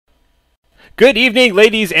Good evening,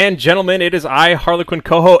 ladies and gentlemen. It is I, Harlequin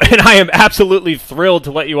CoHO, and I am absolutely thrilled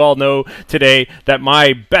to let you all know today that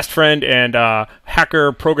my best friend and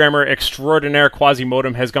hacker programmer extraordinaire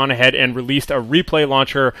Quasimodem has gone ahead and released a replay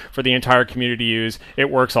launcher for the entire community to use.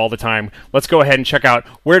 It works all the time. Let's go ahead and check out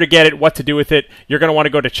where to get it, what to do with it. You're going to want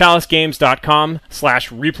to go to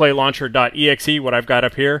chalicegames.com/replaylauncher.exe, what I've got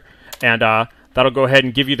up here, and that'll go ahead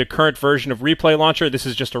and give you the current version of Replay Launcher. This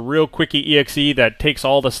is just a real quickie exe that takes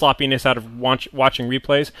all the sloppiness out of watching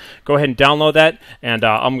replays. Go ahead and download that, and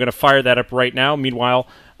I'm going to fire that up right now. Meanwhile,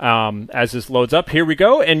 as this loads up, here we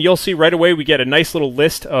go, and you'll see right away we get a nice little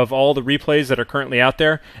list of all the replays that are currently out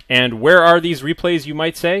there. And where are these replays, you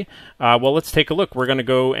might say? Well, let's take a look. We're going to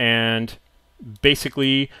go and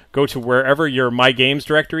basically go to wherever your My Games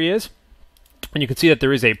directory is. And you can see that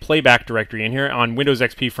there is a playback directory in here. On Windows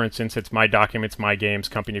XP, for instance, it's My Documents, My Games,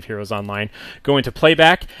 Company of Heroes Online. Go into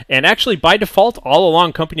playback, and actually, by default, all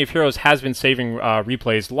along, Company of Heroes has been saving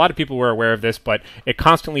replays. A lot of people were aware of this, but it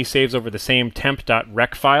constantly saves over the same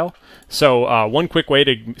temp.rec file. So one quick way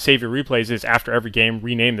to save your replays is after every game,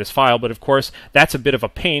 rename this file. But of course, that's a bit of a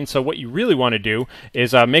pain. So what you really want to do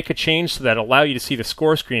is make a change so that allow you to see the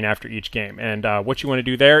score screen after each game. And what you want to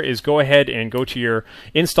do there is go ahead and go to your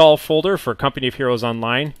install folder for Company of Heroes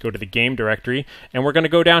Online, go to the game directory, and we're going to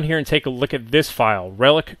go down here and take a look at this file,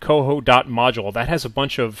 reliccoho.module. That has a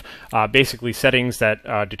bunch of basically settings that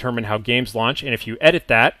determine how games launch, and if you edit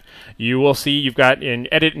that, you will see you've got an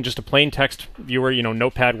edit in just a plain text viewer.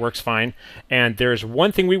 Notepad works fine, and there's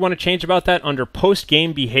one thing we want to change about that. Under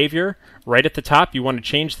post-game behavior, right at the top, you want to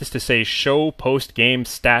change this to say show post-game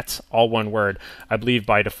stats, all one word. I believe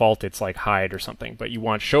by default it's like hide or something, but you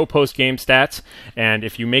want show post-game stats, and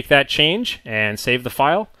if you make that change and save the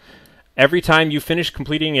file, every time you finish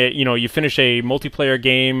completing it, you finish a multiplayer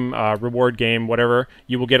game, reward game, whatever,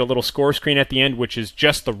 you will get a little score screen at the end, which is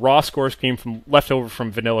just the raw score screen left over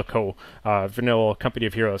from Vanilla Company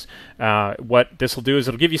of Heroes. What this will do is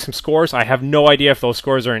it'll give you some scores. I have no idea if those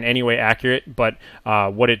scores are in any way accurate, but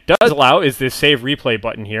what it does allow is this Save Replay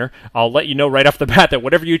button here. I'll let you know right off the bat that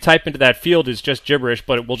whatever you type into that field is just gibberish,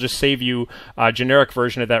 but it will just save you a generic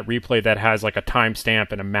version of that replay that has like a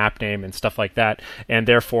timestamp and a map name and stuff like that, and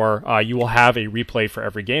therefore you will have a replay for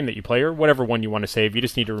every game that you play, or whatever one you want to save. You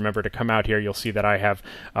just need to remember to come out here. You'll see that I have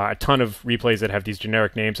a ton of replays that have these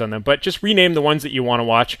generic names on them, but just rename the ones that you want to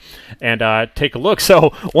watch and take a look.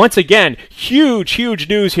 So once again, huge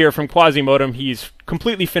news here from Quasimodem. He's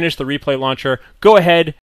completely finished the replay launcher. Go ahead,